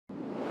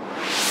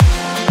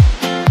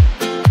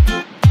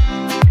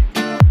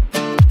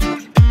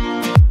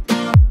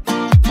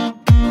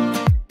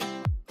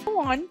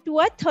to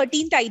our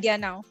 13th idea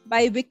now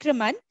by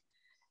Vikkraman.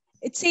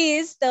 It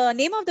says the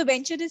name of the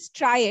venture is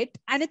TryIt,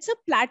 and it's a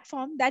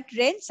platform that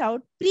rents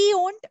out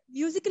pre-owned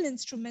musical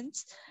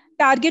instruments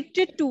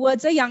targeted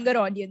towards a younger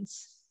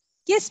audience.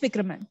 Yes,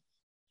 Vikkraman.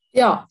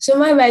 Yeah, so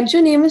my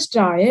venture name is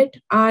TryIt,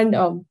 and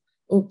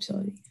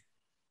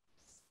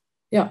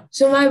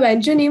so my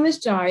venture name is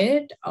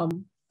TryIt,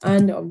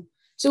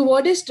 so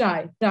what is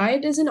Try?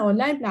 TryIt is an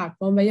online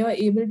platform where you're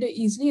able to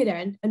easily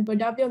rent and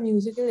put up your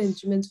musical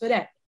instruments for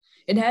rent.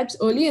 It helps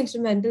early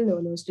instrumental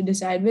learners to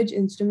decide which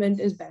instrument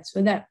is best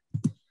for them.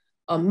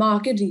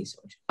 Market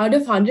research. Out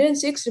of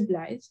 106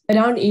 replies,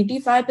 around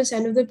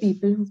 85% of the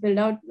people who filled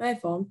out my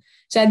form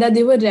said that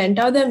they would rent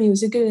out their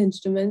musical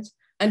instruments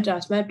and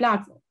trust my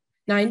platform.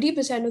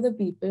 90% of the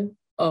people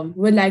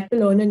would like to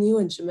learn a new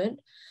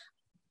instrument,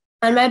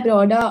 and my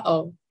product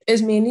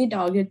is mainly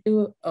targeted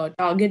to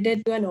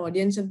an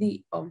audience of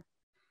the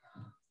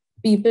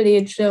people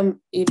aged from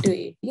 8 to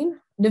 18.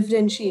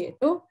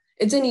 Differentiator.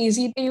 It's an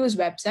easy-to-use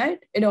website.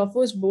 It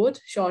offers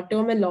both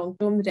short-term and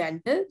long-term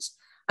rentals.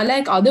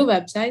 Unlike other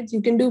websites,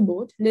 you can do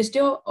both. List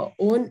your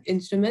own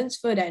instruments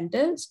for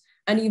rentals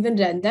and even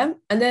rent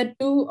them. And there are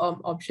two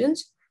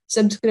options,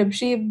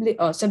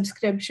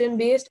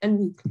 subscription-based and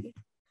weekly.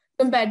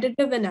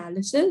 Competitive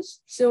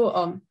analysis.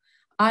 So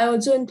I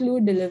also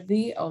include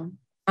delivery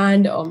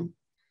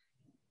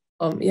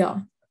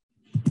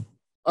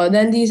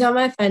then these are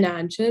my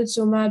financials.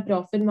 So my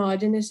profit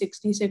margin is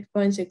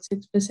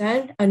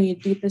 66.66% and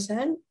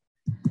 80%.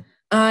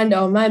 And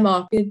my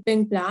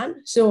marketing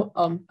plan. So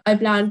I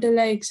plan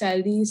to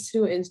sell these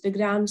through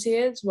Instagram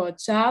sales,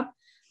 WhatsApp,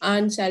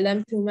 and sell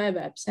them through my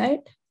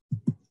website.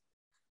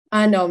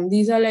 And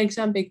these are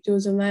some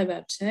pictures of my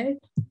website.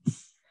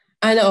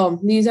 And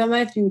these are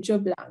my future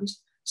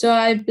plans. So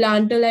I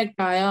plan to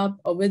tie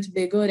up with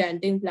bigger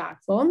renting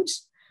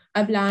platforms.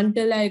 I plan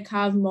to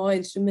have more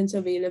instruments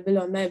available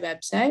on my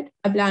website.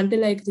 I plan to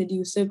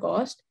reduce the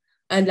cost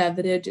and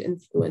leverage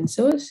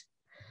influencers.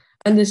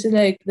 And this is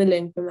the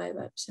link to my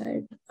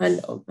website and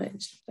on my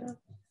Instagram.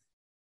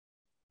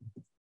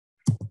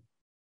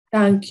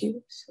 Thank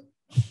you.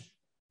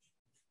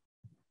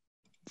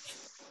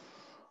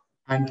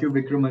 Thank you,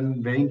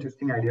 Vikkraman. Very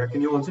interesting idea.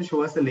 Can you also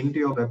show us the link to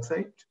your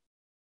website?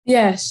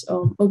 Yes.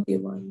 Okay,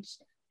 one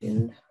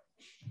second.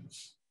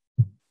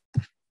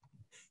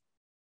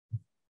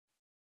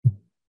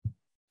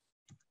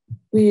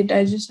 Wait,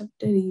 I just have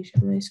to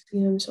reshare my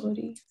screen. I'm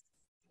sorry.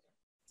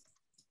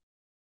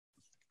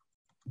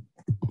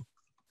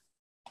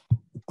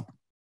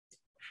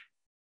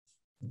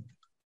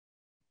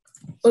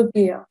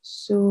 Okay, yeah.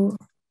 So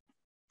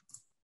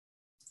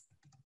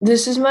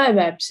this is my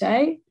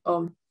website.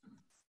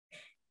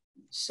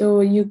 So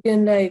you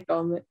can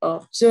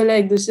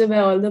this is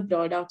where all the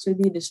products will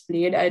be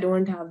displayed. I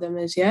don't have them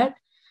as yet.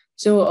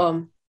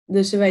 So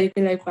this is where you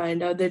can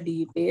find out the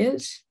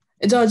details.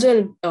 It's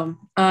also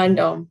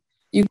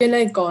you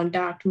can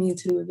contact me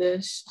through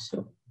this.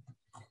 So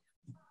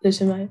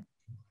this is my.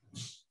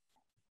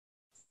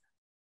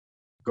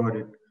 Got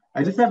it.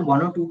 I just had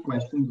one or two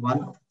questions.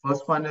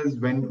 First one is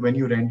when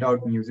you rent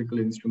out musical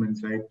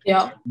instruments, right?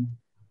 Yeah.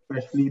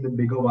 Especially the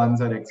bigger ones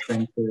are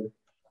expensive.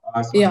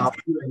 How do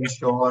you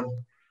ensure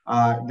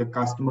the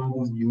customer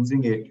who's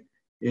using it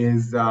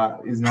is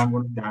not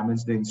going to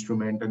damage the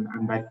instrument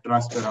and that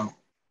trust around?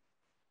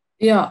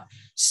 Yeah.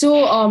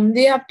 So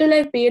they have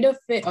to pay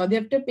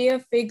a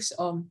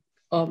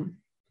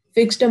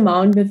fixed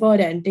amount before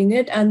renting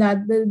it, and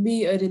that will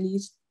be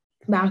released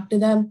back to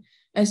them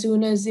as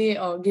soon as they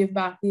give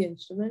back the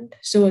instrument.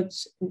 So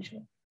it's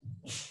insured.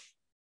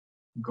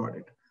 Got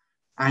it.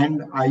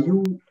 And are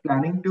you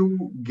planning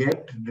to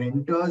get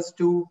renters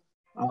to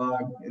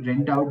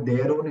rent out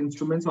their own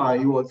instruments, or are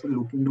you also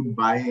looking to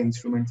buy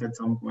instruments at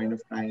some point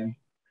of time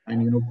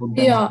and put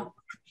them? Yeah.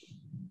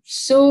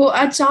 So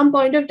at some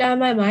point of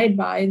time, I might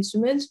buy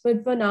instruments,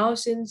 but for now,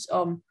 since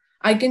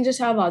I can just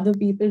have other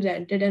people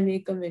rent it and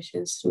make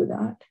commissions through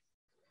that,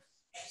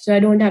 so I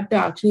don't have to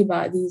actually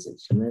buy these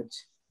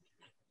instruments.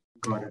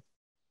 Got it.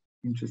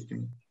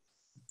 Interesting.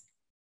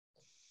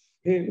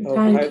 Hey,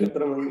 hi,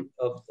 Vikkraman.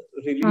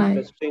 Really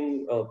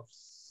interesting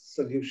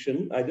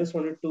solution. I just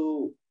wanted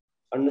to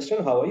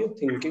understand how are you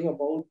thinking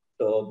about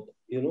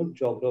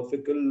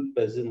geographical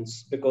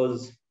presence,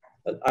 because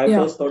I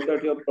first thought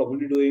that you're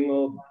probably doing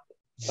a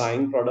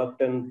buying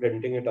product and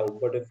renting it out,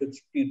 but if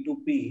it's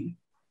P2P,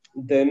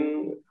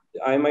 then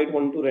I might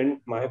want to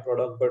rent my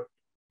product, but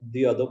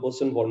the other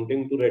person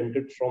wanting to rent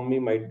it from me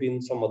might be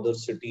in some other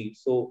city.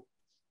 So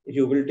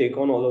you will take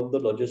on all of the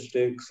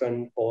logistics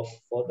and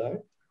cost for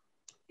that?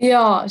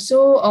 Yeah,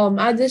 so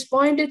at this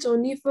point it's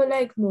only for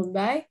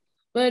Mumbai,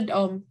 but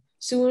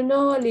sooner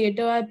or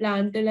later I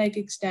plan to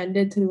extend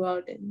it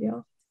throughout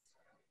India,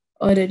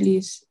 or at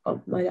least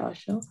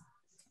Maharashtra.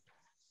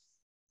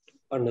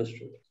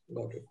 Understood.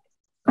 Got it.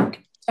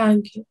 Okay,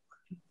 thank you.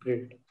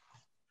 Great.